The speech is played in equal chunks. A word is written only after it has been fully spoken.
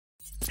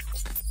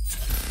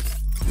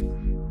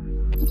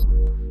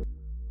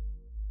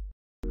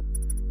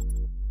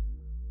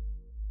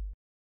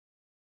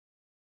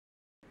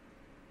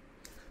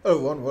Hello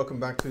everyone, welcome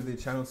back to the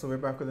channel. So we're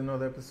back with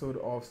another episode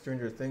of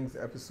Stranger Things,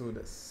 episode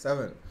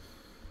 7.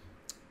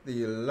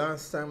 The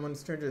last time on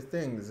Stranger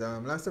Things,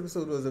 last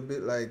episode was a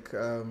bit like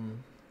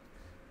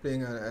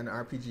playing an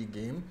RPG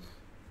game.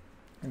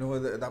 You know,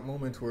 that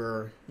moment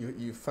where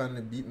you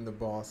finally beaten the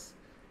boss,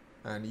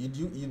 and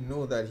you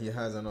know that he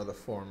has another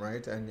form,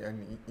 right? And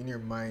in your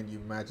mind you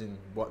imagine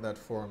what that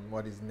form,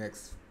 what his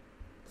next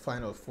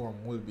final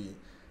form will be.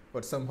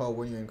 But somehow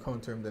when you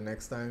encounter him the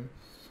next time,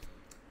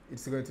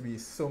 it's going to be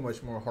so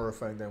much more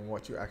horrifying than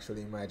what you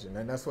actually imagine.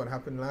 And that's what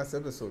happened last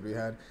episode.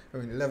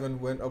 Eleven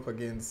went up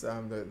against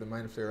the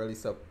Mind Flayer, or at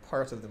least a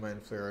part of the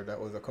Mind Flayer that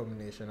was a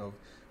combination of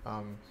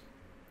um,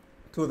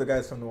 two of the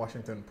guys from the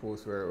Washington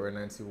Post where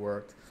Nancy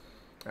worked.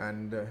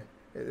 And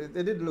it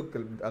did look,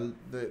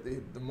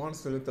 the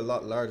monster looked a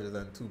lot larger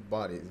than two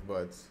bodies,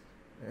 but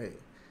hey,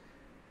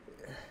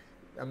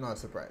 I'm not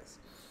surprised.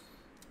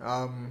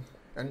 Um,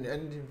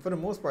 and for the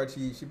most part,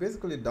 she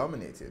basically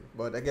dominated.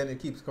 But again, it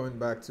keeps coming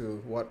back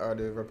to what are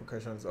the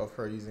repercussions of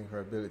her using her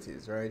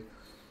abilities, right?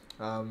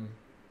 Um,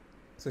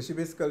 so she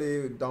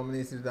basically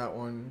dominated that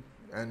one,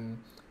 and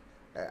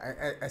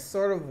I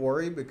sort of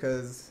worry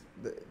because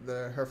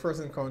the her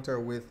first encounter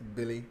with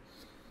Billy,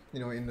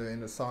 you know, in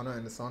the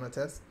sauna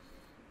test,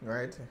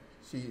 right?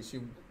 She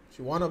she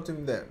she one upped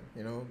him then,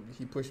 you know.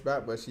 He pushed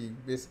back, but she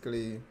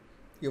basically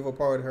he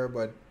overpowered her,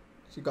 but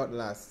she got the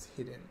last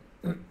hit in.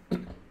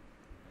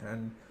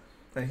 and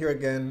and here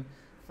again,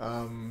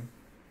 um,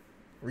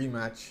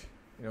 rematch.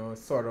 You know,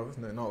 sort of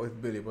not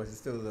with Billy, but it's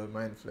still the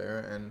Mind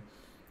Flayer, and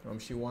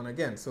she won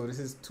again. So this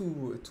is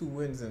two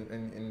wins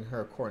in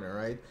her corner,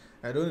 right?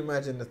 I don't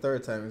imagine the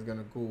third time is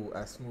gonna go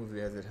as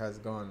smoothly as it has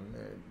gone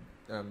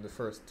the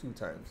first two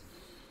times.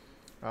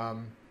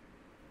 Um,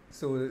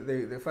 so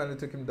they finally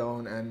took him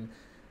down, and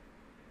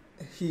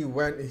he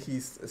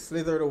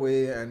slithered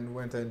away and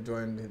went and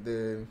joined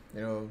the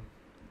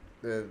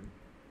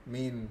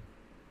main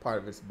part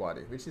of its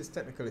body, which is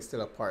technically still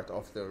a part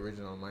of the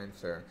original Mind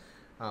Flayer.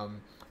 And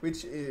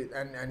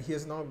he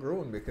has now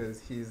grown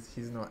because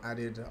he's now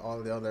added all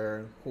the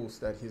other hosts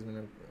that he's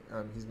been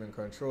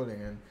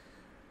controlling, and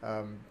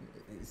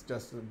it's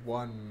just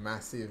one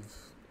massive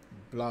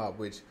blob.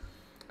 Which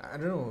I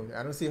don't know.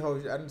 I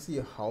don't see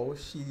how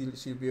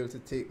she'll be able to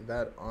take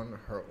that on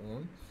her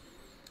own.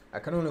 I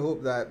can only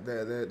hope that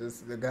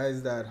the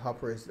guys that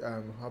Hopper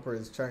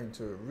is trying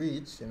to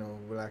reach, you know,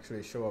 will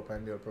actually show up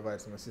and they'll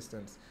provide some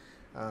assistance.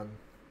 Um,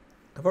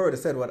 I've already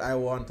said what I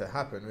want to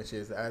happen, which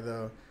is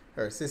either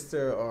her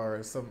sister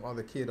or some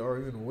other kid, or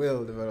even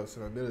Will develop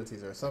some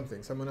abilities or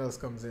something. Someone else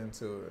comes in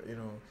to, you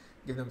know,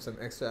 give them some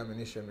extra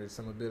ammunition with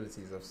some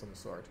abilities of some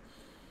sort.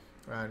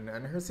 And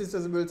her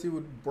sister's ability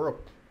would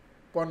work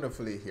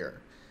wonderfully here.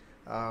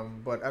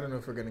 But I don't know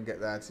if we're gonna get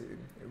that.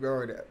 We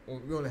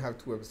only have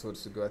 2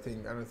 episodes to go. I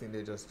don't think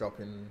they're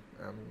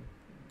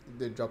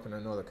dropping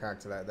another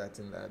character like that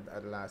in that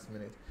at the last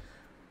minute.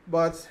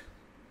 But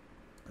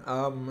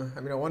I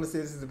want to say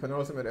this is the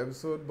penultimate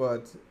episode,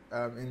 but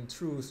in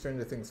true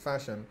Stranger Things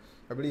fashion,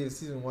 I believe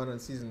season 1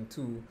 and season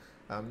 2.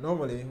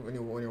 Normally, when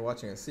you're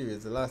watching a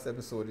series, the last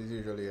episode is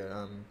usually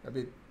a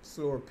bit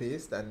slower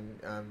paced,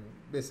 and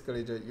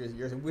basically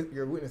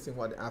you're witnessing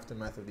what the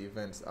aftermath of the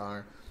events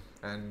are,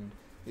 and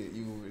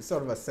it's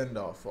sort of a send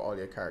off for all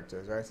your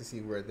characters, right, to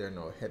see where they're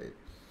now headed.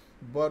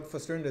 But for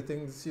Stranger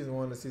Things, season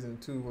 1 and season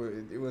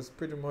 2, it was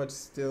pretty much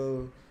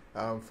still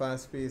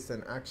fast paced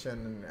and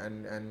action,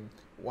 and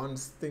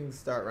once things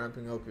start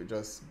ramping up, it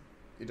just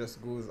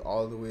goes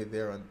all the way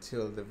there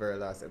until the very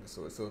last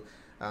episode. So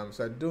I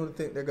don't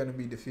think they're going to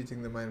be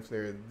defeating the Mind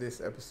Flayer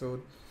this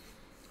episode.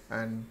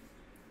 And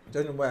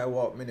judging by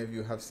what many of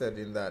you have said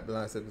in that the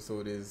last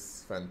episode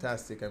is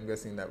fantastic, I'm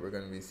guessing that we're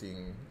going to be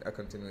seeing a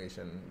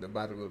continuation. The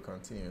battle will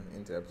continue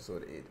into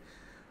episode 8.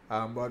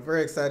 But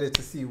very excited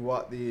to see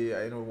what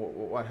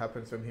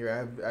happens from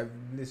here. I've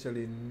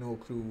literally no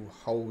clue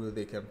how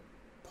they can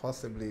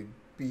possibly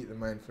beat the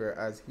Mind Flayer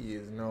as he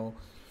is now.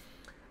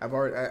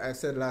 I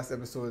said last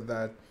episode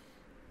that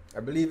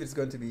I believe it's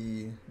going to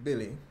be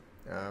Billy,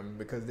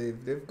 because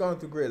they've gone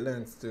to great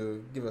lengths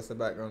to give us a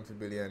background to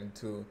Billy, and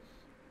to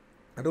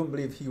I don't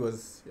believe he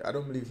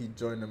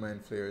joined the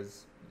Mind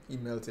Flayers. He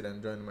melted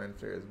and joined the Mind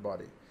Flayer's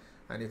body.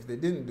 And if they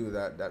didn't do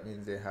that, that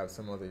means they have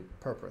some other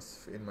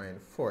purpose in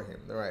mind for him,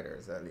 the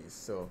writers at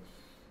least. So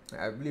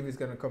I believe it's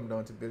going to come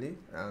down to Billy.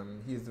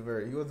 He was the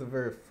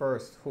very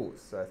first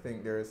host. So I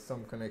think there is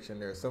some connection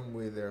there, some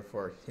way there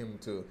for him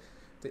to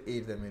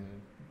aid them in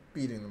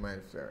beating the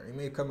Mind Flayer. He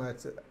may come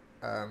at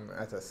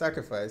a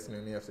sacrifice, and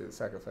he may have to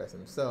sacrifice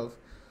himself,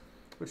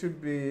 which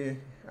would be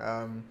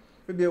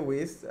a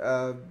waste,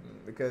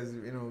 because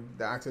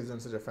the actor's done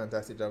such a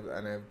fantastic job,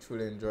 and I've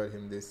truly enjoyed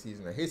him this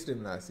season. I hated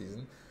him last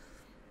season,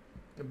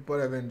 but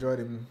I've enjoyed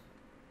him.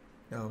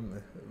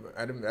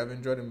 I've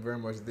enjoyed him very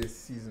much this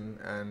season,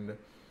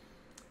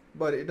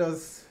 but it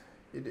does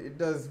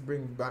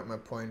bring back my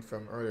point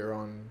from earlier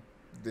on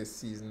this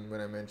season when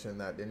I mentioned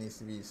that there needs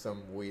to be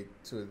some weight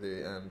to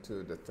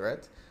the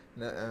threat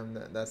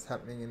that's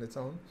happening in the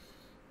town,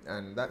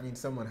 and that means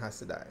someone has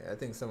to die. I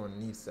think someone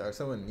needs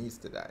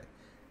to die,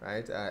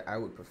 right? I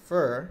would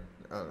prefer,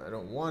 I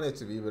don't want it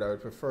to be, but I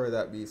would prefer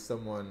that be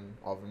someone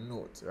of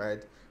note,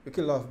 right? We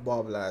killed off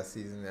Bob last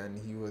season, and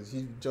he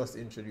just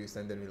introduced,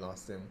 and then we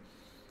lost him.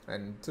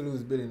 And to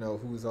lose Billy now,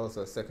 who's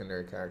also a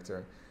secondary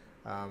character,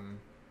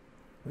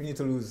 we need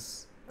to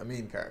lose a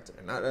main character.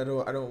 And I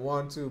don't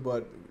want to,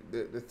 but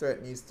the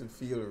threat needs to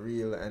feel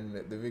real, and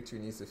the victory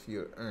needs to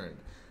feel earned,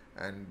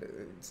 and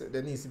so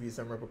there needs to be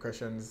some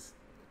repercussions.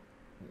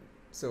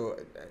 So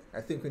I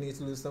think we need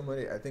to lose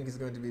somebody. I think it's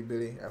going to be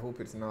Billy. I hope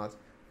it's not,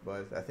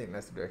 but I think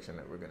that's the direction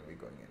that we're going to be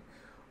going in.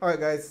 All right,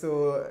 guys.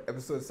 So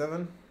episode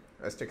 7.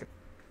 Let's check it.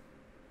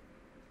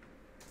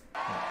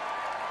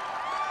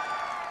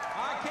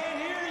 I can't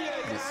hear you.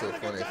 It's so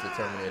funny if the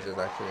Terminator is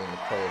actually in the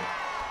crowd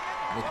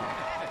making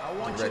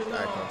direct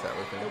eye contact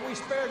with him. We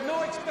spared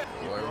no expense.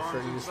 Well, I'm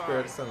sure you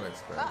spared some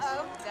expense.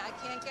 Uh-oh, I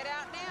can't get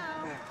out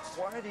now.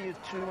 Why do you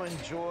two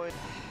enjoy...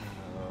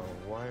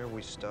 why are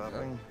we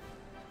stopping?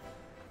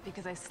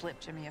 Because I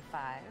slipped Jimmy a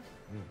 5.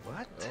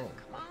 What? Oh,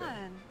 Come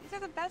on, these are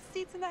the best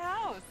seats in the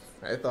house.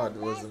 I thought it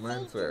was a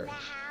mind flare.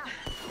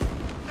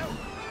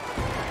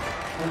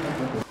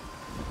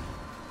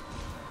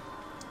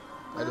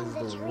 That is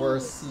the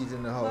worst seat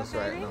in the house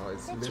right now.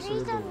 It's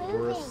literally the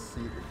worst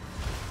seat.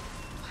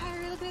 Why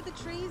are you looking at the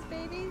trees,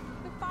 baby?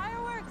 The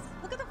fireworks.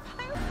 Look at the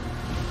fireworks.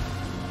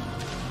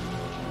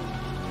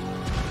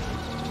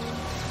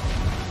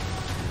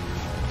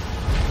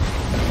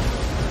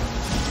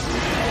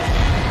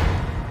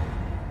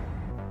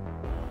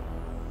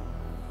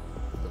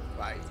 The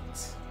bite.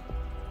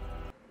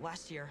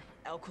 Last year,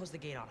 Elle closed the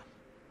gate on him.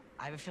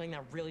 I have a feeling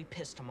that really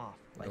pissed him off.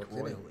 Like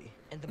royally.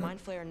 And the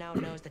Mind Flayer now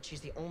knows that she's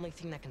the only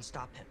thing that can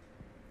stop him.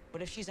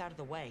 But if she's out of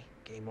the way,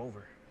 game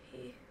over.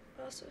 He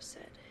also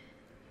said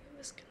he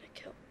was gonna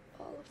kill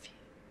all of you.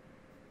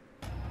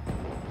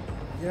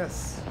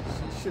 Yes,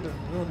 she should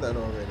have known that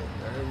already.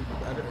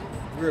 I don't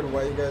weird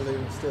why you guys are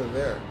even still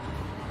there.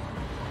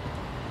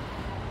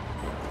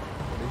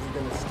 But is he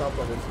gonna stop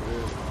at this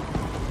really?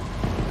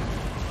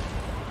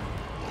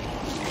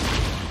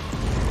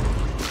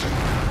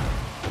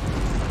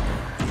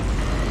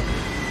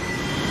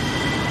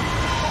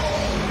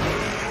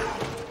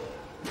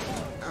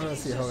 I don't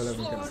see how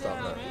 11 can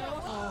stop that.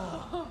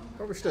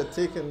 Probably should have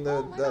taken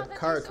that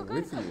cart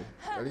with you.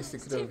 At least you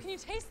could have Can you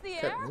taste the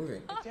kept air?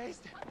 moving. I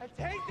taste it. I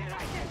can.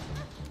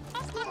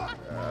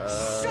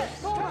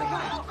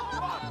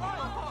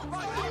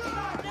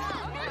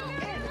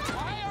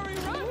 Why are we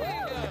running?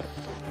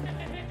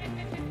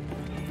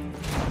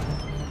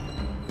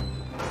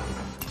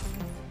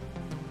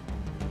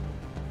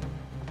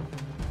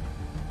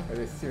 Are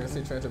they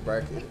seriously trying to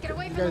barricade? Get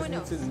away You from the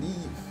guys need to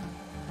leave.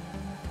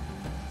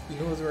 He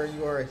knows where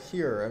you are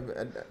here.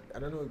 I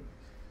don't know.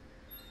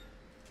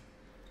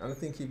 I don't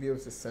think he'd be able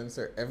to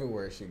censor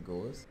everywhere she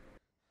goes.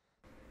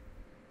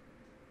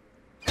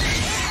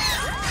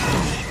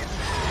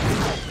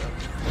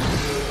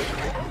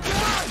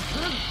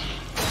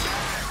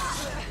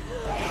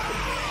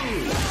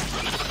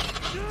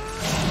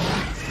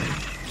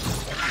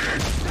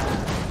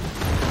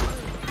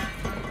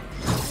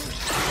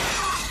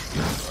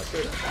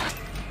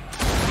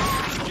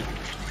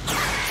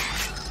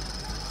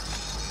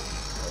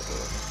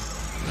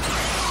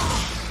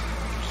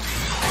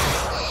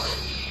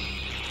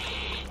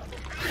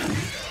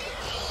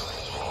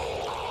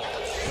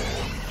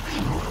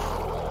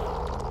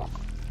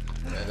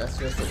 That's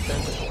just a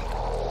tentacle.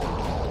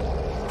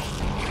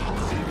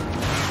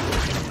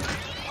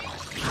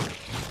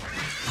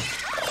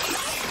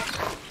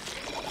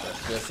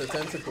 That's just a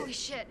tentacle. Holy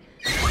shit.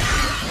 Yep.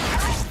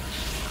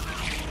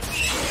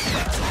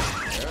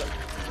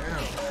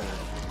 Down.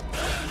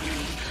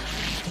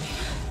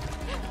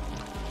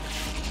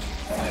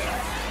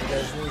 You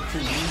guys need to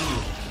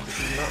leave. This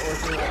is not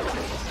working out.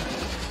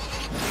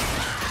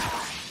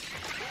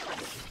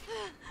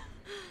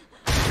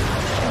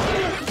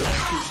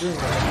 Keep doing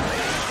that.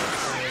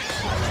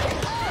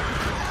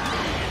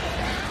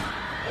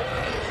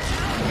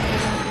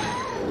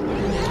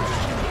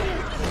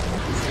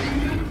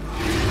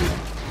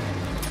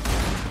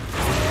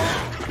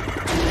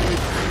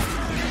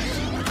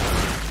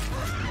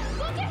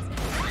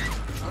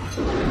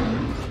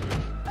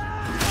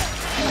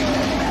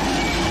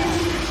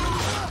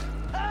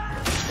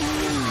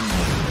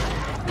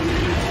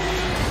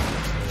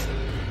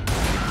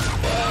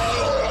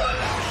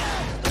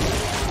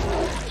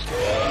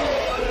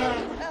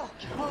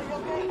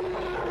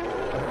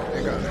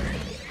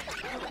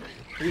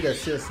 You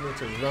guys seriously need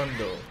to run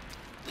though.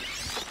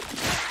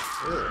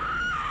 Ew.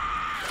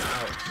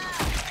 Ouch.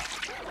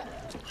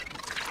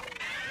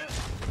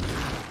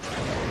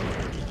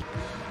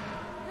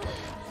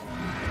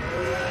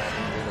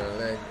 Little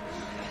leg.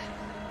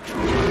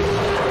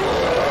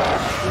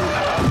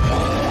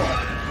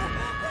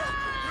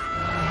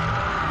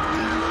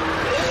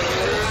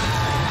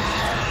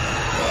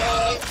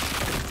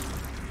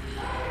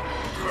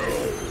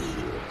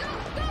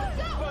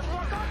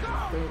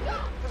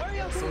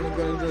 Someone's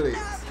gonna do this.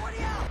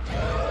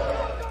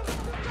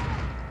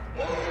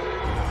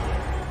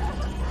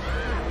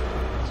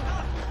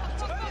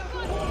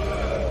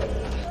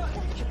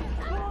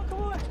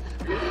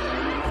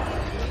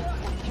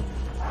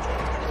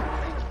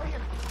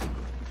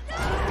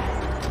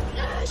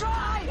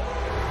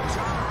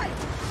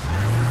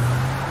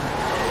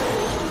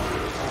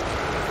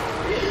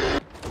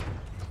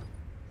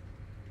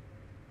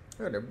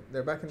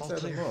 they're back inside the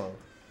clear. mall.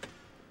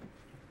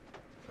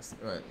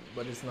 Right,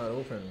 but it's not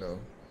open though.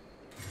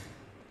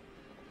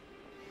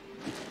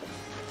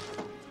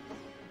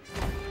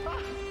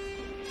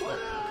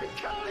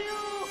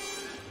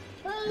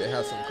 They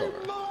have some cover.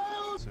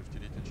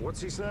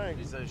 What's he saying?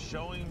 He says,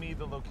 showing me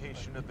the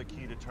location of the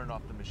key to turn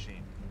off the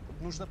machine.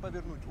 Нужно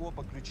повернуть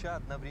оба ключа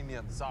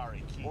одновременно.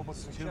 Sorry, Оба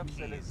keys. ключа Two в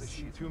целях keys.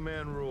 защиты.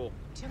 Two-man rule.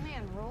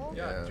 Two-man rule?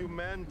 Yeah. 2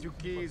 men, 2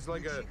 keys,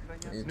 like a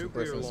You need two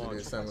nuclear persons to do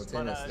launch. it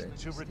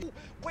simultaneously.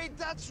 Wait,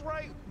 that's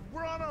right.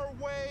 We're on our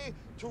way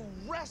to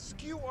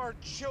rescue our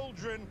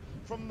children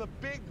from the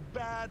big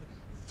bad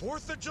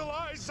 4th of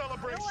July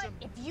celebration. You know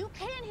what? If you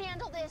can't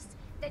handle this,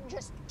 then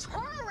just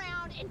turn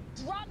around and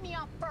drop me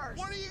off first.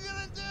 What are you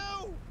gonna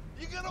do?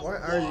 You gonna Why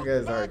are you walk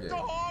guys back arguing? to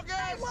August?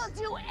 I will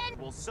do anything.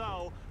 Well,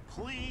 so,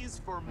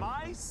 please, for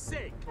my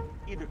sake,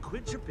 either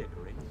quit your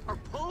bickering or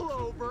pull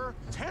over,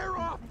 tear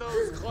off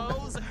those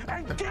clothes,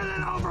 and get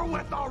it over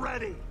with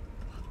already!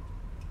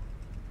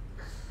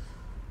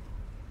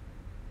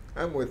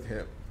 I'm with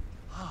him.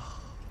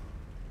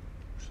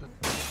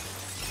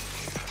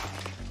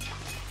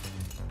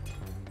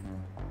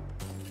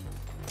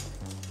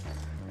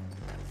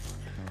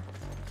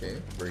 Okay,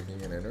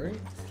 breaking and entering.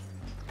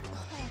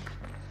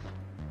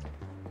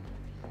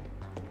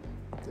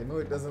 They know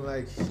it doesn't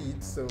like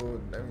heat, so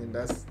I mean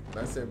that's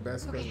their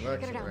best course of get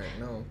it action out. right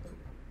now.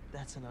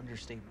 That's an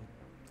understatement.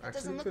 Actually,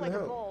 Doesn't look could like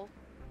help. a bowl.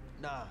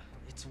 Nah,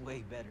 it's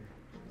way better.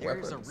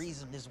 There's a Weapons.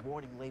 reason this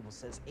warning label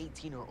says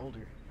 18 or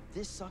older.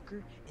 This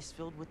sucker is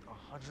filled with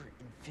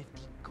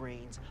 150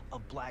 grains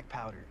of black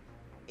powder,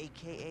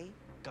 aka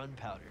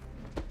gunpowder.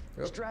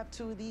 Yep. Strap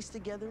 2 of these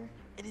together,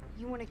 and it...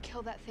 You want to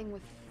kill that thing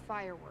with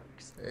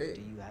fireworks. Hey,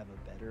 Do you have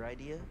a better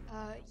idea?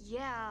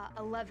 Yeah,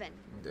 11.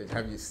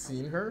 have you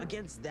seen her?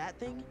 Against that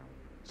thing,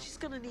 she's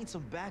gonna need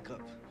some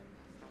backup.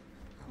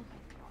 Oh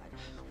my god.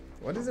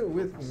 What is it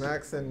with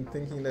Max and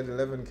thinking that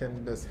 11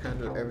 can just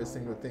handle every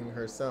single thing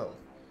herself?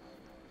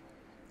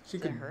 She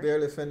Is could that her?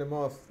 barely fend him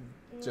off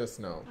just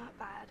now. Not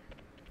bad.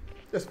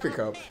 Just pick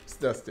up, it's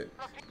dusted.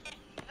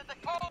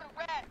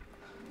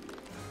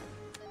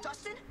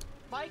 Dustin?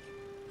 Mike?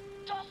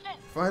 Dustin!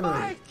 Finally.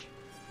 Mike!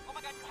 Oh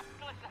my god,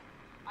 listen.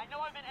 I know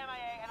I've been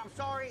MIA, and I'm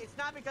sorry. It's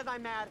not because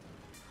I'm mad.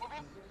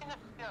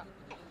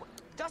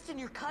 Dustin,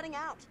 you're cutting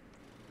out.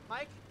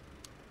 Mike?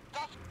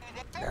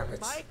 Damn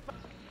it. Mike?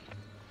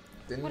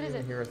 Didn't What is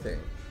even it? hear a thing.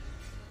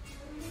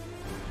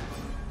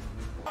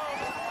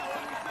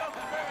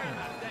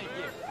 Thank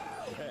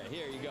you.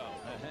 Here you go.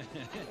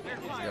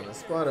 He's gonna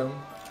spot him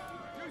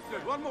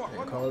One more.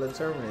 and call the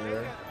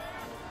Terminator.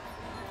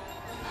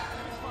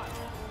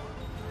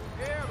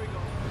 There we go.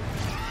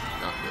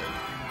 Not good.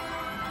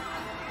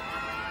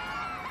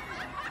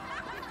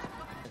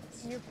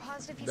 You're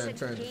positive he Then said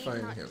trying to gay,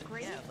 find not him.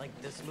 great? Yeah, like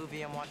this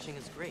movie I'm watching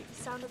is great.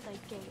 Sounded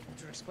like gay.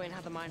 To explain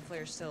how the mind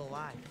flayer's still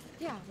alive,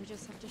 Yeah, we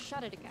just have to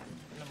shut it again.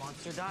 and the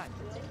monster died.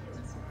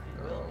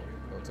 Oh,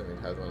 don't tell me it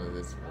has one of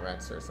these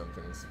rats or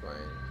something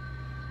spying.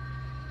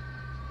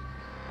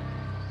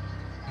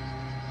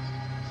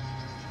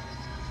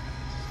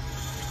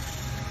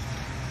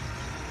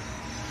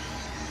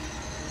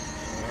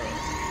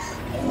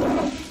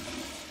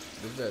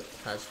 Did that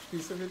attach a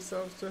piece of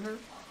itself to her?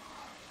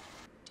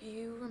 Do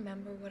you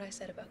remember what I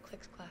said about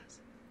Click's class?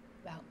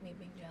 About me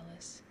being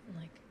jealous and,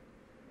 like,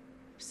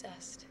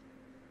 obsessed?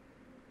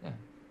 Yeah.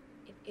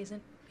 It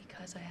isn't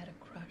because I had a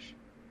crush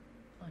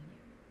on you.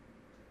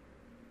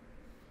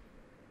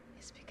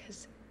 It's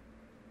because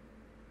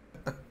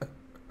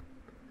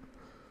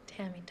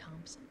Tammy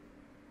Thompson.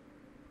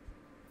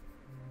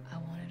 I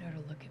wanted her to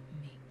look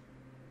at me.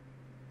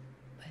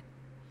 But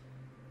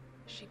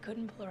she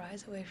couldn't pull her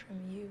eyes away from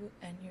you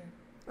and your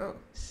Oh,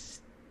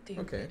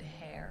 stupid Okay.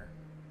 hair.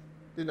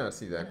 did not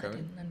see that And I coming.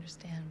 didn't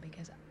understand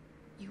because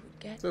you would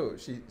get So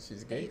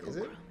she's gay, bagel is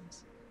it?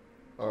 crumbs.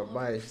 Or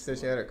by she said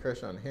she had a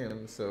crush on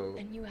him, so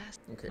And you asked,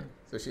 okay.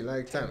 So she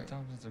liked Tammy.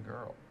 Thompson's a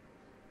girl.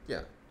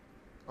 Yeah,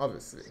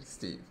 obviously,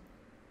 Steve.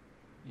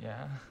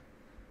 Yeah.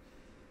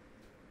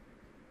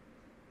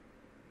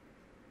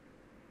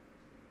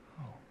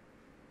 Oh,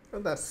 Oh,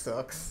 that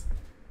sucks.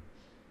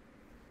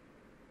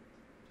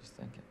 just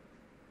thinking.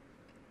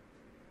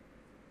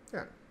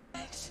 Yeah.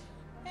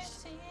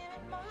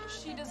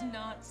 She does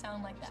not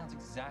sound like that. Sounds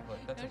exactly.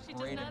 That's No, a she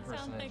great does not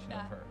sound like impersonation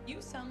that. of her.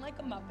 You sound like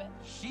a Muppet.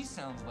 She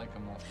sounds like a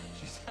Muppet.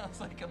 She sounds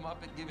like a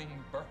Muppet giving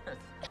birth.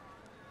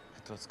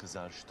 Кто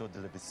сказал, что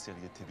для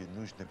веселья тебе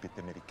нужно быть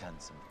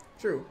американцем?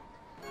 True.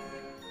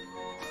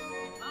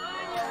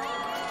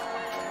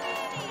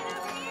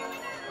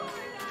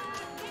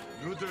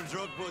 Ну,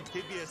 дружок, вот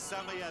тебе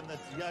самая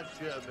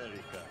настоящая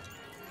Америка.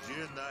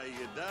 Жирная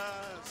еда,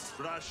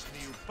 страшный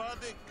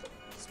упадок,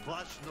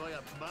 сплошной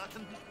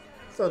обман.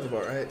 Sounds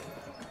about right.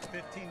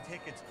 15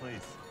 tickets,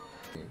 please.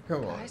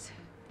 Come on. guys,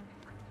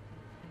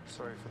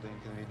 Sorry for the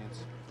inconvenience.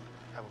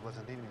 Have a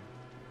pleasant evening.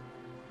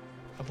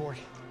 Abort.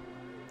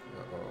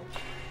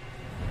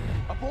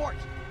 Uh-oh. Abort!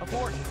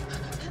 Abort!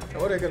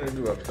 What are they gonna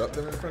do? Abduct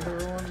them in front of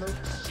everyone, though?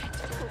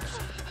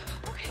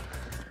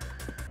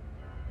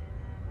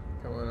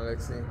 Come on,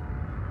 Alexi.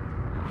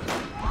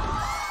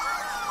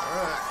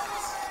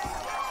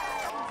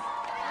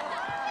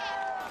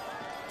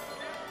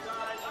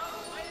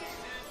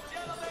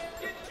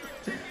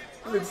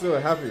 looks so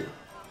happy.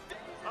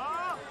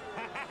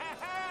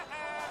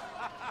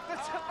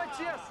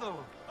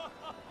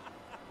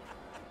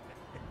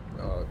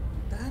 Oh,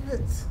 damn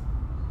it.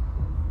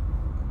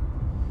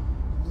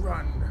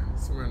 Run,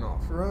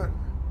 Smirnoff, run.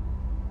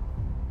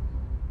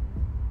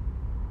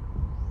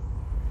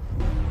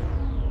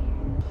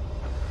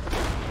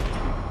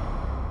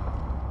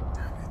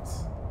 Damn it.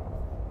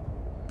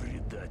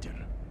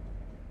 Предатель.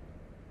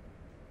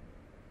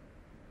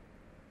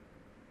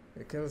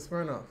 They killed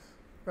Smirnoff.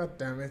 God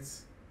damn it.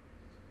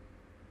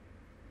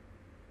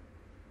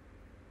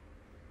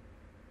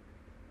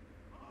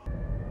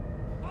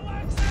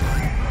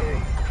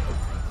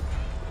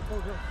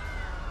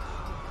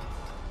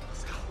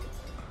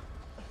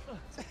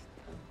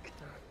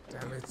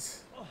 Damn it.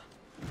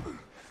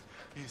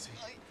 Easy.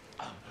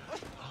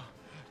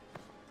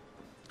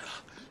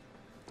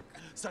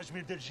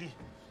 Сожми, держи.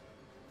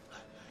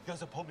 Я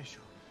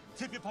запомню.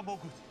 Тебе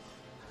помогут.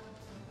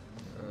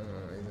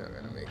 He's not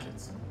gonna make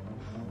it.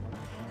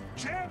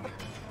 Jim!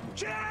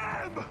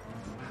 Jim!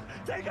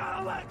 They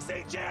got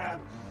Alexei, Jim!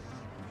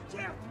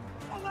 Jim!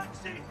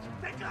 Alexei!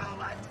 They got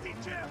Alexei,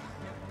 Jim!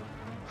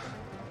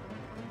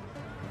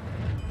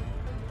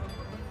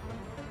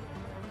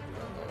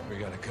 We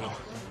gotta go.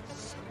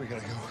 We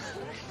gotta go.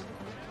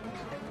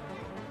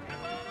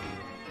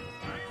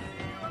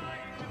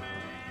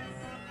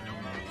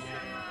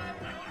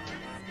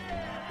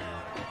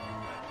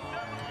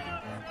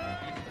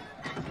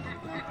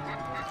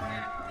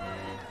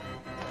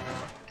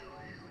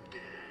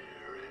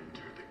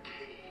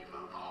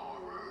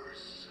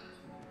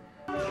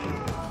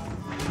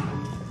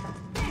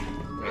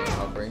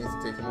 Our brain is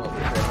taking him up with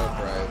their help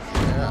rides.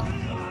 Yeah.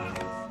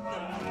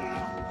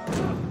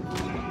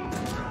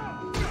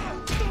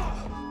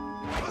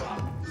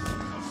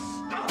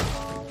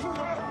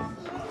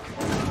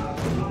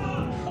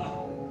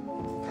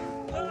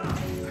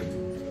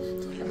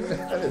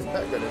 What is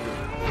that gonna do?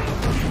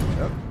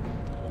 Yep.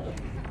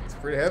 It's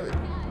pretty heavy.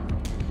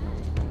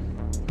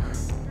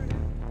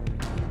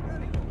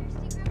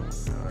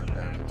 Oh,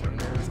 damn, the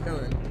tornado's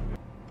coming.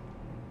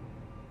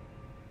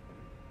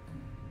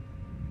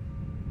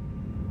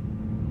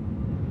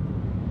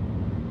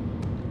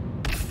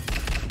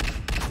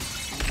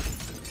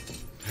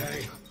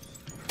 Hey.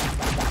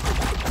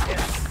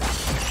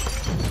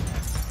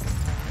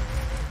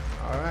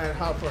 Alright,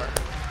 Hopper.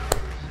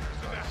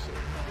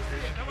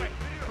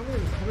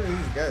 How many of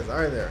these guys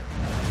are there?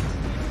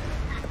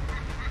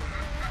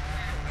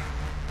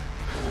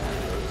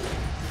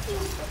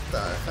 What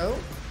the hell?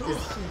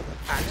 Is he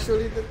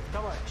actually the...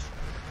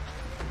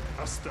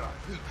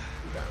 Оставь.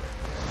 Damn it.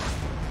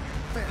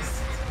 Best.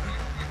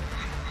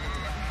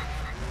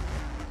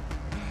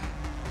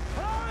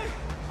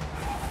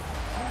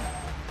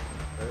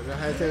 They're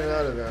hightailing it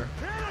out of there.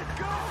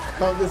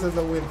 Count this as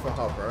a win for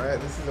Hopper, right?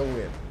 This is a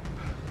win.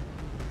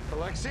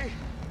 Alexei?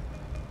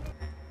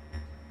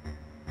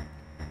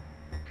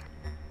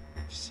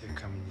 Все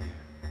ко мне.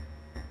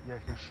 Я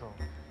их нашел.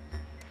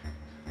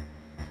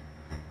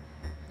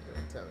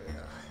 Don't tell me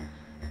that.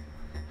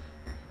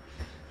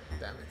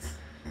 Damn it.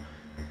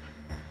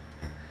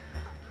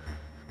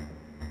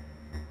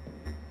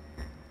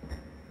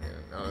 Yeah,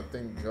 I don't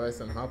think Joyce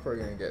and Hopper are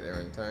gonna get there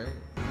in time.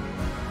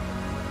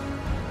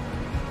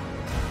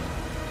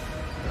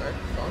 Alright,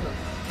 found him.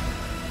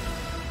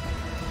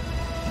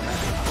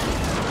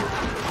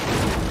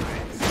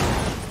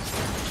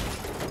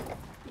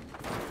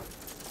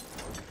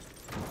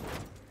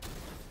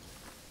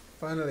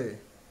 Finally,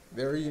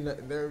 they're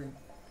united.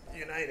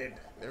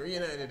 They're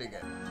reunited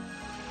again.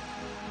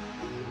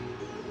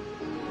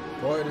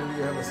 Boy, do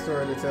we have a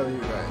story to tell you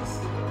guys.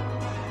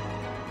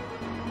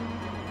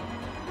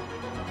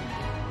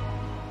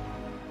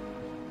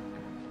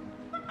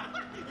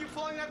 You're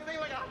flying that thing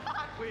like a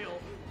Hot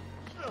Wheel.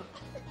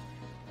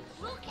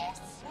 Lucas!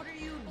 What are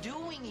you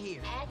doing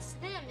here? It's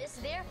them. It's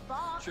their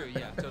fault. Sure,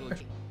 yeah,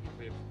 totally.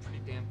 We're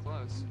pretty damn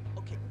close.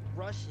 Okay,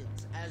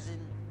 Russians, as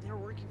in they're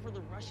working for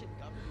the Russian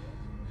government.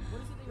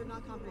 What is it that you're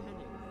not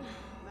comprehending?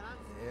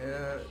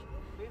 Yeah,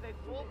 There's a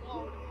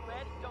full-blown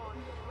Red Dawn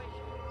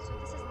situation. So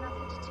this has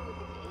nothing to do with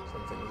the game.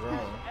 something's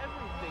wrong.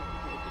 Everything to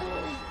do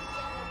with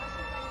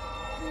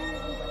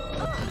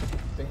I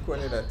think when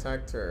it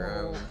attacked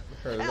her,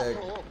 her leg,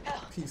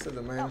 piece of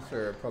the mind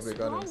flare probably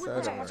got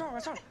inside of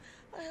her.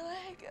 My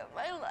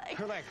leg.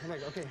 Her leg,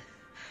 okay.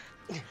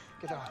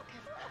 Get down.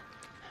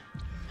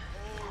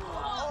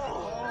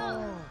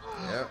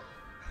 Yep.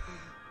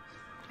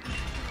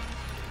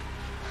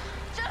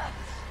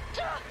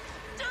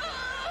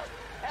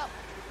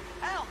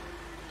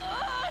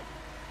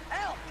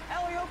 Al,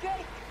 are you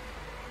okay?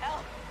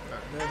 Al.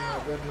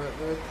 Not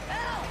good.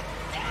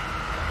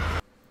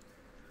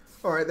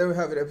 Alright, there we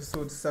have it,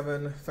 episode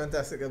 7.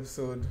 Fantastic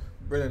episode,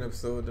 brilliant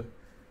episode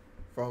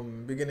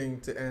from beginning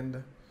to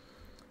end.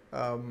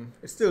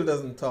 It still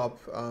doesn't top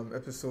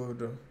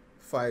episode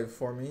 5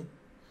 for me.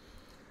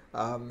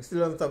 It still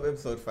doesn't top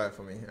episode 5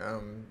 for me.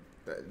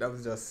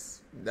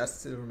 That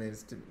still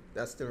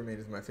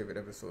remains my favorite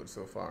episode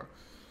so far.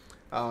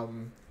 But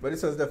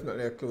this was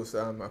definitely close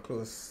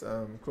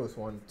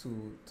one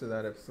to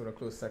that episode, a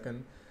close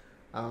second.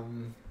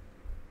 And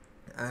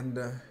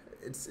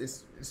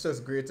it's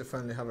just great to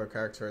finally have our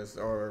characters,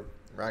 or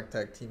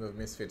ragtag team of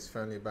misfits,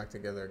 finally back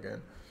together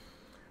again.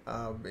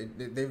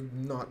 They've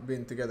not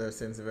been together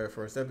since the very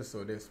first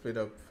episode. They've split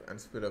up and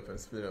split up and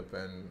split up,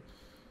 and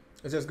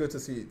it's just good to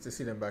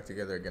see them back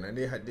together again. And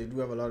they do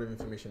have a lot of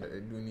information that they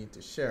do need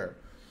to share.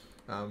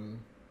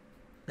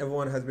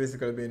 Everyone has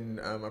basically been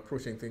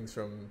approaching things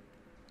from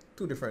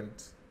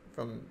different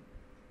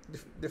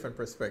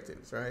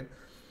perspectives, right?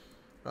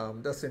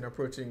 Dustin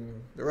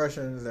approaching the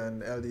Russians,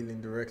 and Elle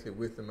dealing directly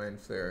with the Mind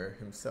Flayer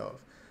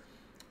himself.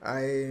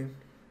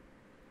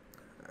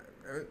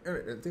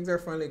 Things are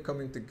finally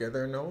coming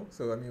together now.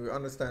 So I mean, we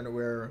understand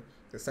where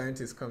the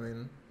scientists come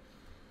in,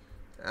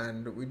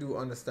 and we do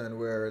understand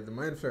where the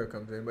Mind Flayer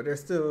comes in. But there's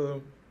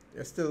still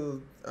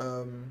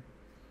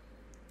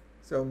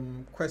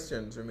some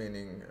questions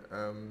remaining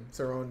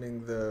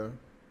surrounding the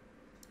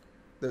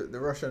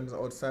Russians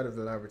outside of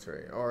the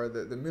laboratory, or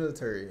the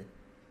military,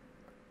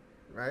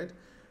 right?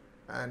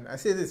 And I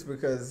say this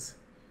because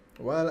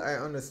while I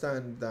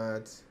understand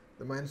that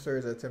the Mind Flayer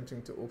is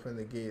attempting to open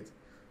the gate,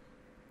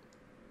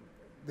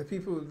 the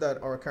people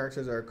that our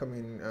characters are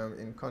coming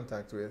in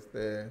contact with,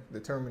 the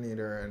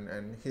Terminator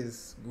and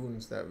his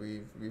goons that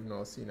we've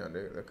now seen at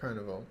the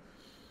carnival,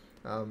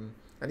 and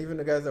even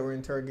the guys that were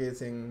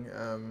interrogating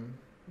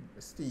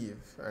Steve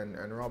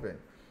and Robin,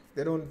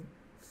 they don't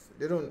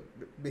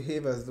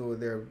behave as though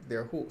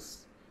they're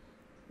hosts,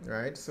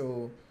 right?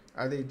 So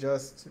are they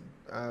just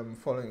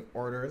following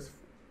orders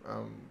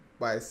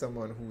by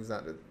someone who's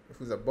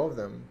above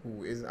them,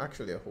 who is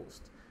actually a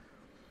host?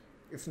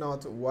 If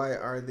not, why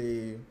are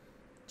they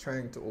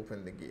trying to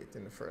open the gate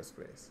in the first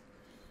place?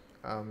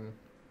 I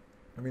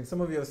mean, some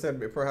of you have said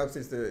perhaps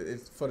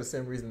it's for the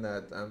same reason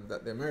that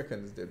the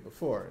Americans did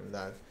before,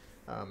 that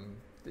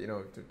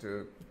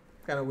to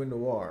kind of win the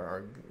war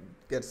or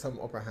get some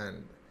upper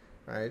hand,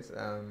 right?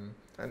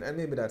 And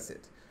maybe that's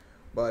it.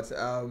 But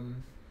I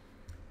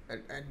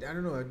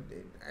don't know.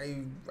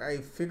 I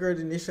figured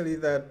initially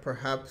that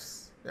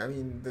perhaps, I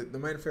mean, the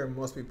Mind Flayer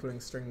must be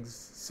pulling strings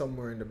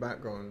somewhere in the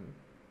background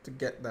to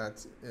get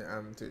that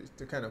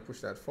to kind of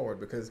push that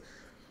forward, because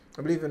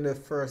I believe in the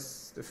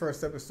first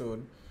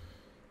episode,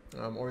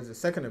 or the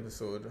second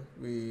episode,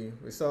 we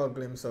saw a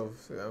glimpse of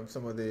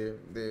some of the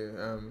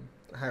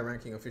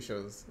high-ranking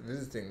officials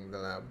visiting the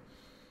lab,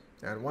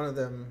 and one of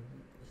them,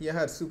 he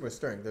had super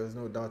strength. There was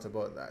no doubt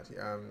about that,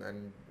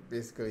 and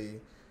basically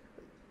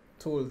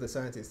told the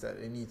scientists that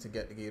they need to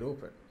get the gate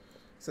open.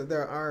 So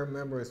there are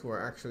members who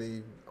are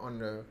actually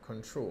under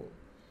control,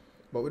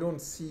 but we don't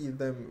see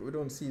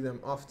them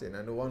often,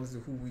 and the ones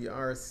who we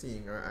are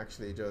seeing are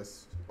actually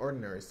just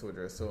ordinary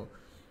soldiers. So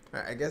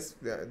I guess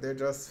they're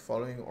just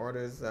following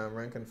orders,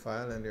 rank and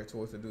file, and they're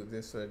told to do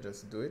this, so they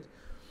just do it,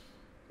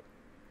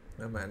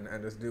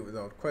 and just do it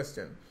without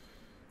question.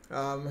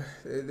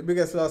 The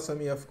biggest loss for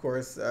me, of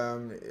course,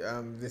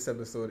 this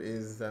episode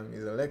is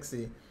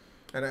Alexei.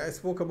 And I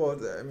spoke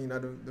about, I mean,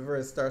 at the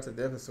very start of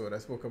the episode, I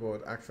spoke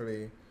about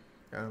actually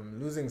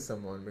losing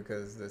someone,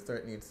 because the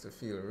threat needs to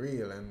feel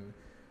real. And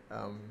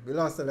we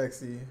lost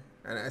Alexei,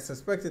 and I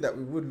suspected that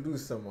we would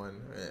lose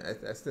someone.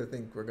 I still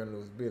think we're going to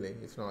lose Billy,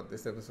 if not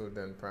this episode,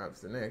 then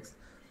perhaps the next.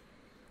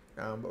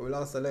 But we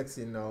lost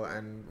Alexei now,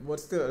 and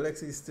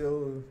Alexei is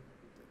still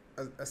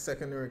a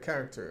secondary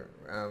character.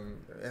 I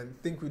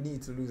think we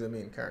need to lose a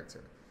main character.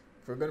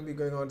 If we're going to be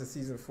going on to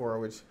season 4,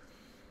 which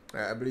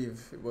I believe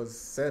it was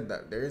said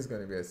that there is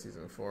going to be a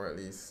season 4 at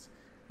least,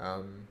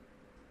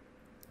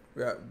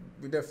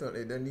 we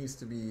definitely, there needs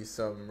to be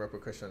some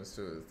repercussions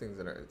to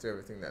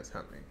everything that's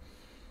happening.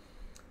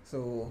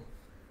 So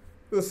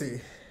we'll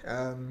see.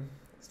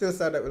 Still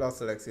sad that we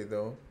lost Alexei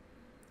though.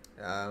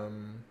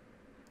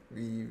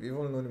 We've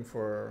only known him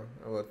for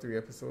about 3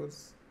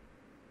 episodes,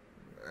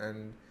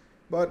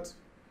 but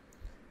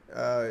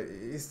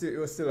it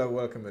was still a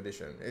welcome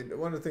addition.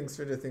 One of the things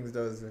Stranger Things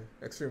does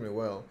extremely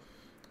well,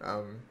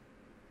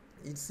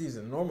 each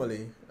season,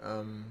 normally,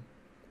 in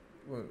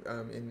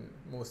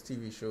most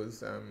TV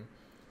shows,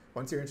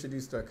 once you're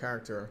introduced to a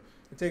character,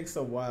 it takes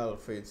a while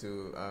for you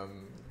to,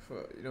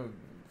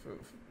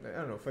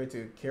 for you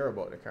to care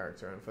about the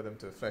character, and for them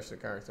to flesh the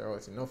character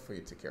out enough for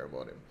you to care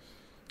about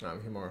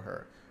him or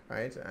her,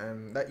 right?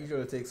 And that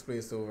usually takes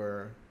place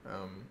over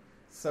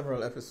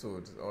several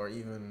episodes, or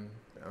even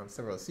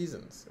several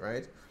seasons,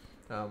 right?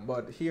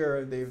 But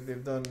here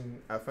they've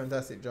done a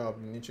fantastic job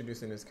in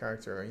introducing this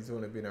character. He's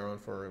only been around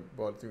for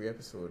about 3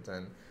 episodes,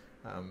 and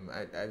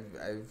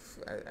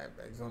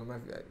he's one of my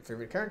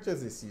favorite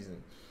characters this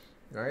season,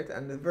 right?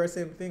 And the very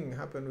same thing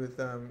happened with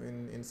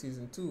in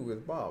season 2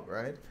 with Bob,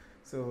 right?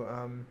 So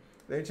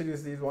they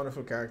introduced these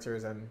wonderful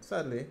characters and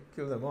sadly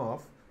killed them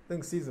off. I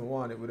think season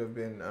 1 it would have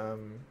been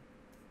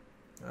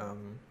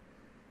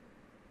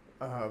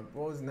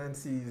what was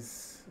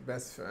Nancy's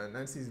best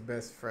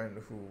friend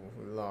who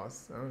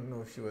lost? I don't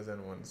know if she was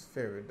anyone's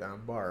favorite.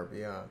 Barb,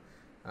 yeah.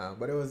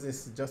 But there was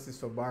this Justice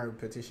for Barb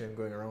petition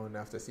going around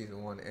after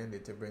season 1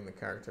 ended to bring the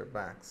character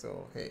back.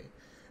 So hey,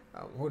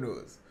 Who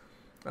knows?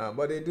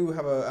 But they do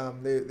have a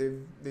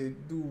they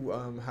do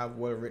have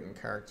well written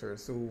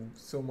characters,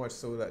 so much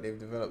so that they've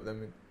developed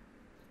them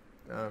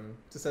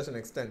to such an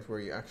extent where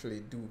you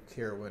actually do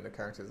care when the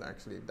characters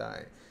actually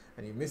die,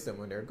 and you miss them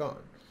when they're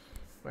gone,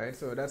 right?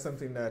 So that's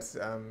something that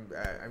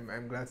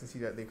I'm glad to see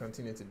that they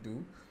continue to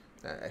do.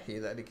 I hate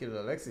that they killed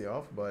Alexei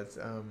off, but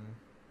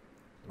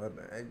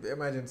I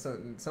imagine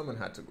someone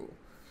had to go,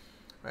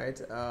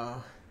 right?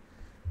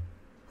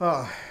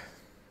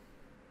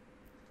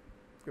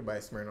 Goodbye,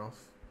 Smirnoff.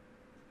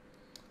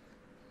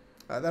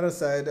 That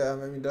aside, I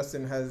mean,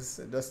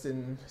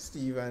 Dustin,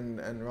 Steve,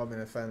 and Robin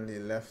have finally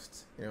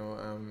left.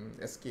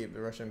 Escaped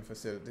the Russian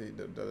facility,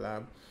 the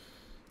lab,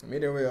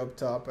 made their way up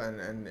top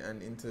and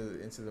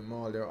into the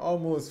mall. They're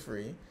almost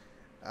free.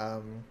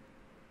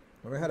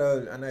 We had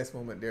a nice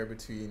moment there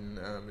between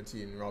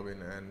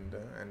Robin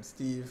and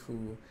Steve,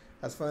 who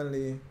has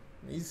finally,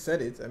 he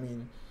said it. I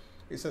mean,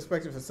 he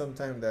suspected for some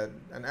time that,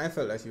 and I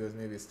felt like he was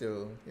maybe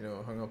still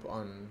hung up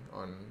on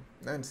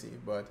Nancy,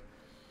 but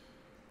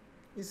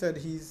he said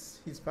he's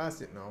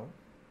past it now,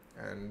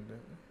 and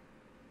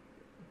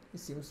he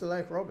seems to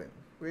like Robin,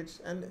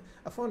 and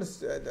I found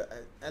this,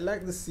 I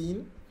like the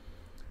scene,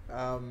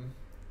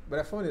 but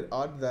I found it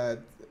odd that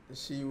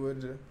she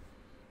would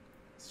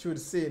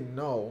say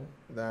no,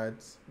 that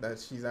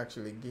she's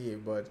actually gay,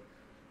 but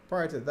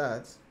prior to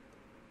that,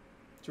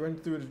 she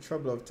went through the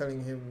trouble of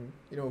telling him,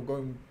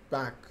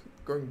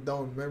 going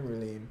down memory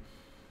lane,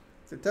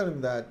 to tell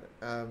him that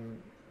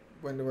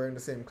when they were in the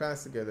same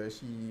class together,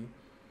 she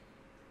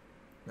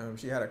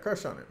had a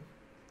crush on him,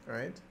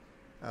 right?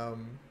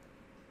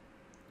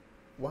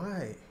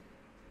 Why?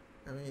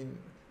 I mean,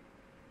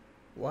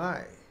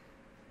 why?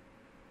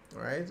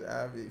 Right?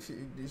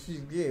 If she's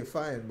gay,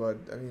 fine, but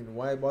I mean,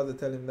 why bother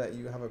telling him that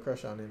you have a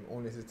crush on him,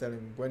 only to tell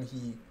him when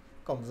he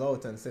comes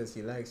out and says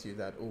he likes you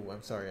that, oh,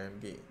 I'm sorry, I'm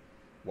gay?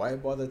 Why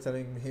bother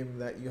telling him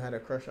that you had a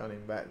crush on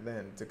him back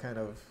then to kind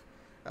of,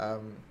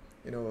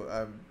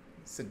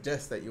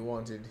 suggest that you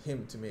wanted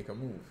him to make a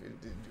move?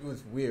 It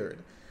was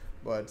weird,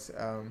 but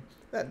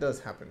that does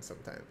happen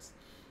sometimes.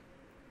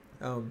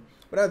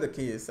 But other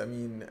case, I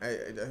mean,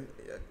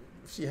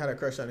 she had a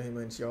crush on him,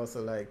 and she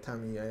also liked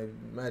Tammy. I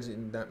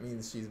imagine that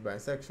means she's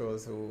bisexual.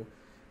 So,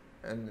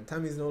 and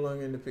Tammy's no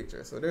longer in the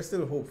picture, so there's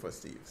still hope for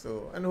Steve.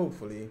 So, and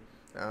hopefully,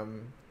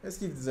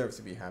 Steve deserves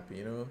to be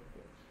happy.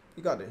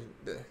 He got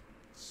the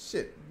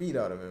shit beat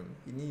out of him.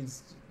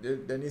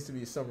 There needs to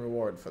be some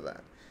reward for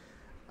that.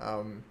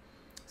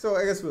 So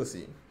I guess we'll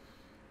see.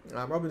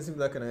 Robin seems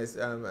like a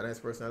nice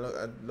person.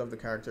 I love the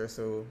character.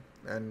 So,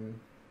 and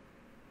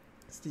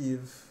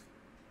Steve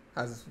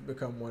has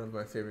become one of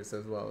my favorites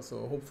as well.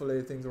 So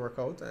hopefully things work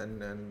out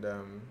and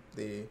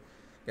they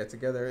get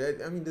together.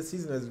 I mean, the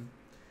season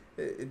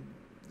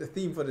the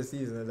theme for the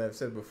season, as I've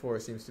said before,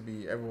 seems to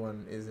be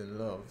everyone is in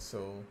love.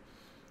 So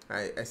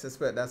I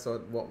suspect that's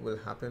what will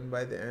happen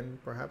by the end,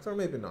 perhaps, or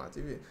maybe not.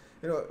 If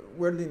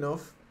weirdly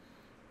enough,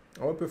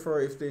 I would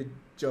prefer if they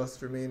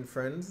just remain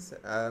friends.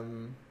 I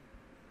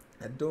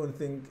don't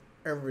think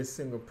every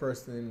single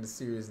person in the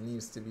series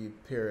needs to be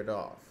paired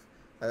off,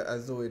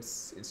 as though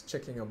it's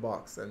checking a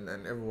box and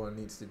everyone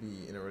needs to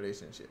be in a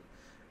relationship.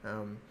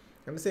 And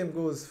the same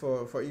goes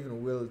for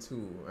even Will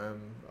too,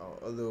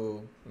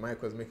 although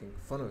Mike was making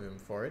fun of him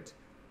for it.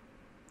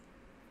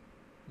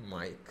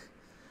 Mike.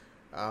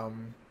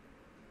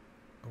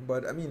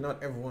 But I mean,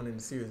 not everyone in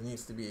the series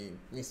needs to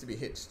be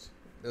hitched.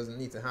 It doesn't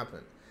need to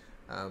happen.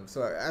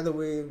 So either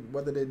way,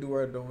 whether they do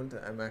or don't,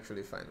 I'm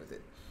actually fine with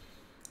it.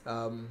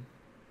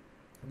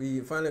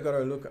 We finally got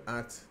a look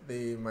at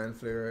the Mind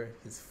Flayer,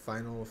 his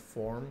final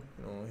form,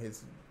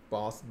 his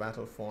boss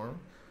battle form.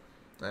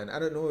 And I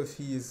don't know if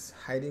he's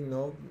hiding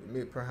now.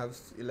 Maybe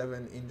perhaps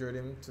 11 injured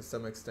him to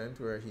some extent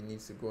where he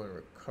needs to go and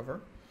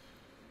recover.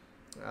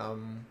 I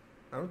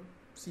don't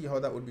see how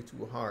that would be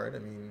too hard. I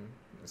mean,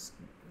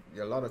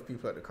 a lot of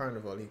people at the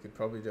carnival. He could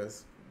probably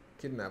just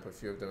kidnap a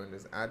few of them and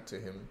just add to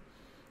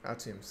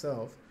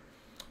himself.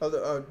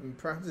 Although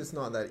perhaps it's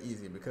not that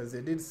easy, because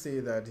they did say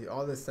that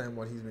all this time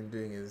what he's been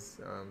doing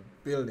is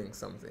building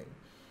something.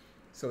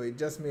 So it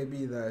just may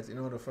be that in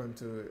order for him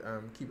to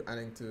keep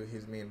adding to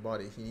his main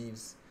body, he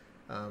needs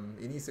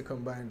to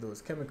combine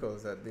those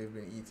chemicals that they've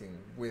been eating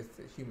with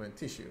human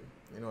tissue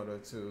in order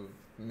to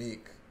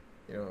make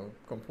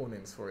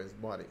components for his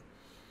body,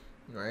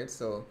 right?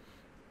 So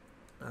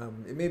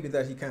it may be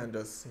that he can't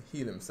just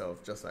heal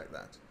himself just like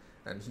that,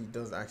 and he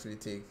does actually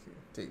take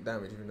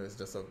damage, even though it's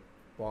just a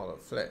ball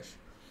of flesh.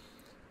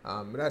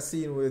 But that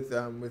scene with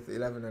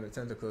 11 and the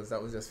tentacles,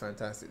 that was just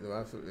fantastic though. I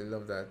absolutely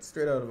love that.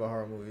 Straight out of a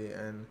horror movie,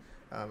 and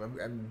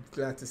I'm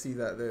glad to see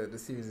that the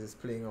series is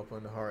playing up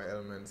on the horror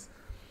elements.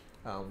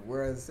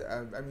 Whereas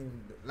I mean,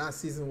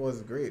 last season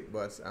was great,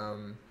 but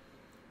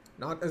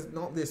not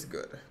this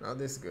good,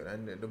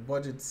 and the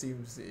budget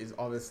is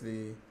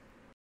obviously,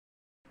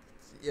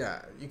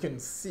 yeah, you can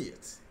see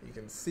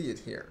it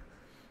here,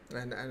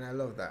 and I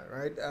love that,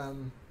 right?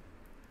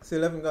 So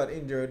 11 got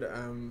injured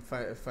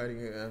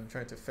fighting,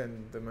 trying to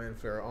fend the Mind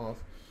Flayer off,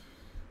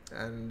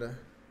 and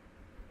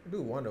I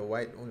do wonder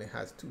why it only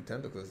has 2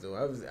 tentacles though.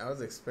 I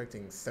was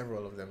expecting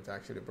several of them to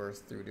actually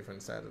burst through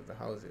different sides of the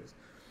houses.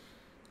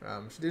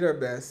 She did her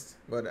best,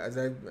 but as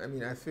I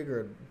mean, I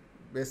figured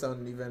based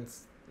on the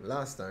events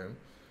last time,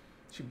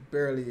 she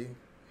barely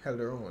held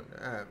her own.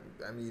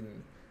 I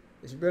mean,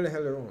 she barely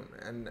held her own,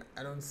 and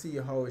I don't see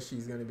how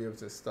she's going to be able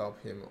to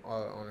stop him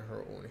all on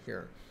her own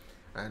here.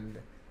 And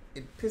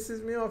it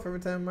pisses me off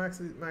every time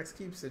Max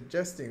keeps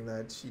suggesting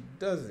that she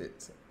does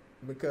it,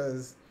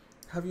 because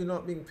have you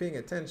not been paying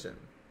attention,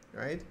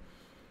 right?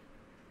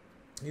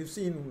 You've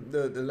seen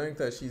the length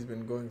that she's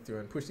been going through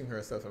and pushing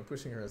herself,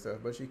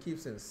 but she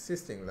keeps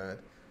insisting that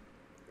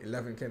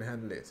 11 can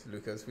handle it,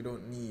 because we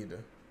don't need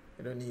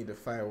the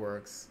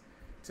fireworks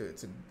to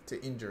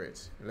injure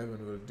it.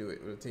 11 will do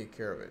it, will take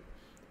care of it.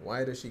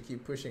 Why does she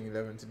keep pushing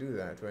 11 to do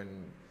that when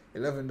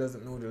 11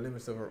 doesn't know the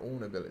limits of her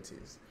own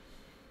abilities,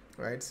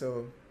 right?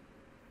 So,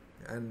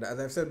 and as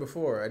I've said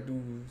before, I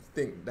do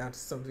think that's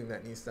something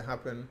that needs to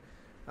happen.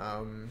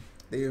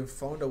 They've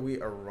found a way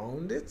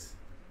around it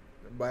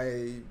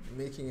by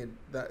making it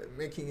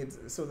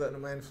so that the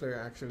Mind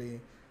Flayer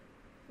actually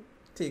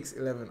takes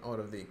 11 out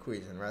of the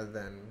equation rather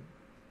than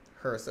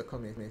her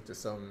succumbing to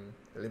some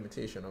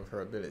limitation of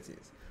her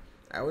abilities.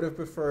 I would have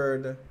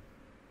preferred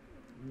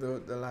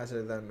the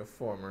latter than the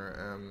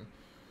former.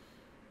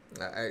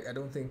 I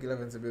don't think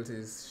 11's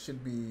abilities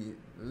should be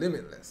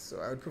limitless, so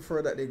I would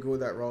prefer that they go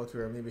that route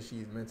where maybe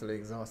she's mentally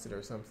exhausted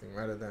or something,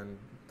 rather than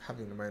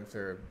having the Mind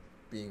Flayer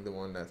being the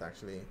one that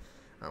actually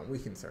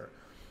weakens her.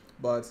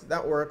 But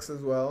that works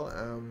as well,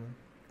 and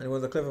it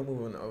was a clever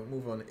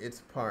move on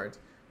its part,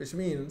 which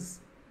means,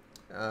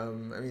 I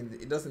mean,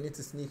 it doesn't need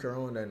to sneak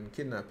around and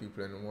kidnap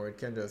people anymore. It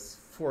can just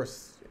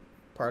force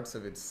parts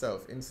of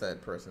itself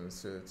inside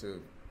persons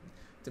to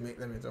make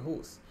them into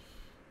hosts.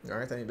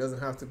 Alright, and it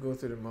doesn't have to go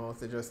through the mouth.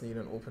 They just need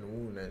an open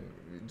wound, and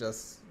it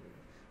just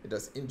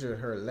injured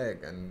her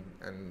leg,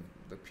 and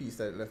the piece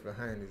that it left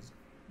behind is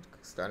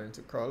starting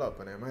to crawl up.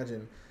 And I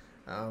imagine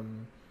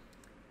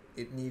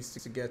it needs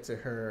to get to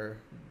her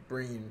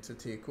brain to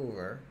take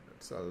over.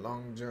 It's a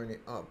long journey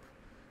up,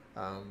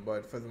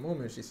 but for the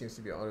moment she seems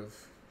to be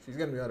she's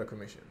going to be out of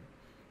commission.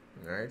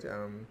 Alright,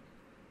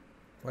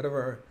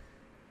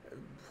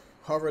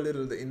 however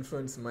little the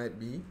influence might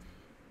be,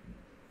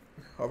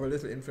 however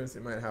little influence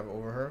it might have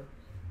over her,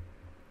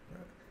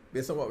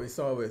 based on what we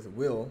saw with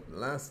Will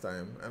last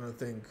time, I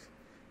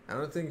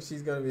don't think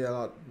she's going to be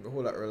a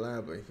whole lot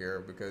reliable here,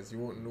 because you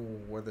won't know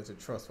whether to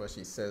trust what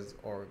she says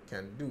or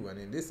can do. And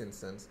in this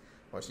instance,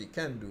 what she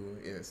can do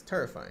is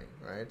terrifying,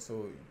 right?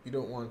 So you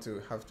don't want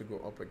to have to go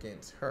up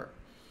against her.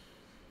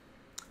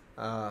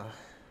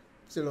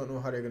 Still don't know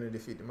how they're going to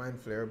defeat the Mind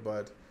Flayer,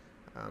 but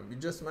it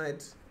just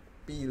might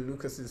be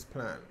Lucas's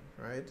plan,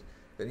 right?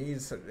 They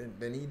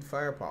need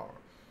firepower,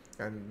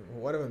 and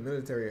whatever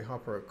military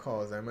Hopper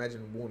calls, I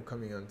imagine won't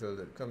come in until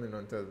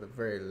the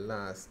very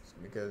last,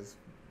 because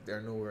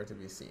they're nowhere to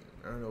be seen.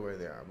 I don't know where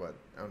they are, but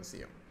I don't see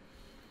them.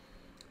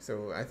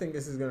 So I think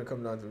this is going to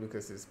come down to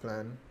Lucas's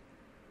plan.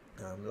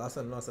 Lots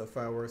and lots of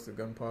fireworks with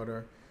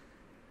gunpowder.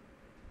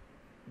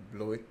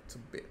 Blow it to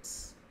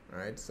bits.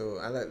 Alright, so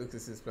I like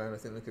Lucas's plan. I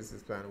think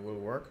Lucas's plan will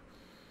work.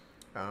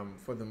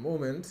 For the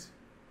moment,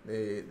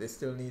 they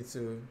still need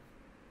to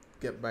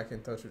get back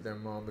in touch with their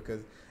mom,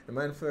 because the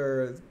Mind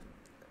Flayer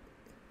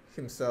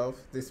himself,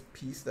 this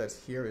piece that's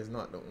here, is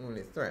not the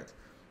only threat.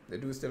 They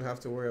do still have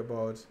to worry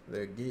about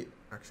the gate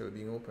actually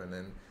being open,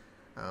 and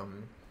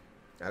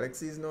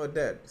Alexei's not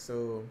dead,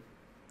 so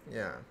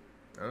yeah,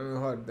 I don't know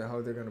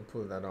how they're gonna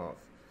pull that off.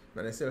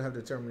 But they still have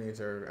the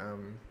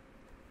Terminator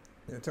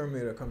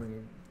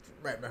coming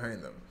right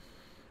behind them.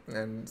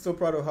 And so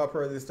proud of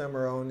Hopper this time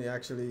around.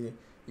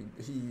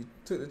 He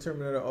took the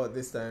Terminator out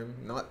this time,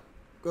 not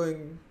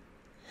going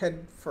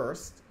head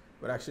first,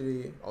 but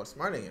actually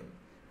outsmarting him,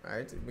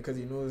 right? Because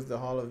he knows the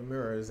Hall of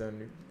Mirrors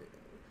and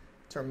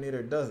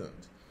Terminator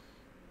doesn't.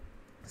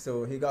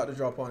 So he got the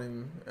drop on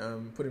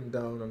him, put him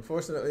down.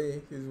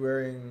 Unfortunately, he's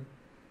wearing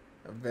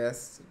a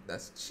vest.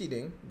 That's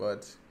cheating,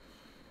 but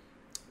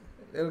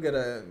they'll get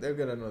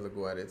another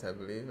go at it, I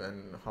believe,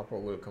 and Hopper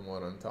will come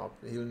out on top.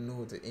 He'll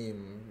know to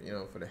aim,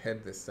 for the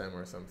head this time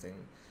or something.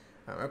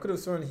 I could have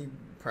sworn he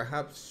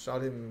perhaps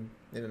shot him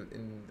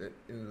in the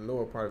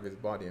lower part of his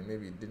body, and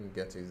maybe didn't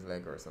get to his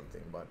leg or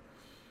something. But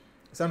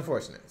it's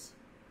unfortunate.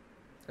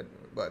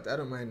 But I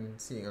don't mind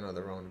seeing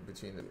another round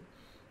between the two.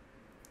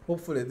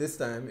 Hopefully this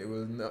time it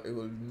will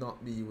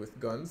not be with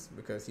guns,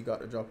 because he got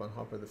the drop on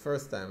Hopper the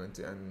first time, and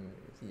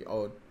he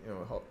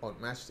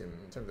outmatched him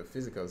in terms of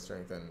physical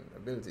strength and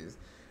abilities.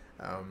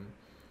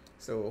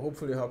 So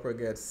hopefully Hopper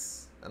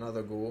gets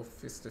another go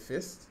fist to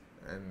fist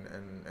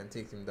and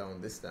take him down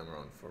this time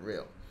around for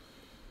real.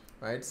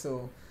 Right?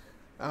 So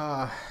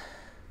the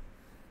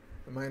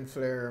Mind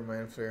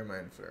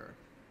Flayer.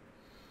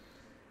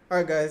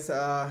 Alright guys,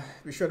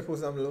 be sure to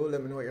post down below,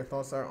 let me know what your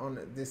thoughts are on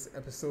this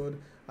episode.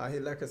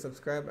 Hit like and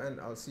subscribe,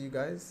 and I'll see you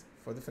guys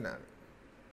for the finale.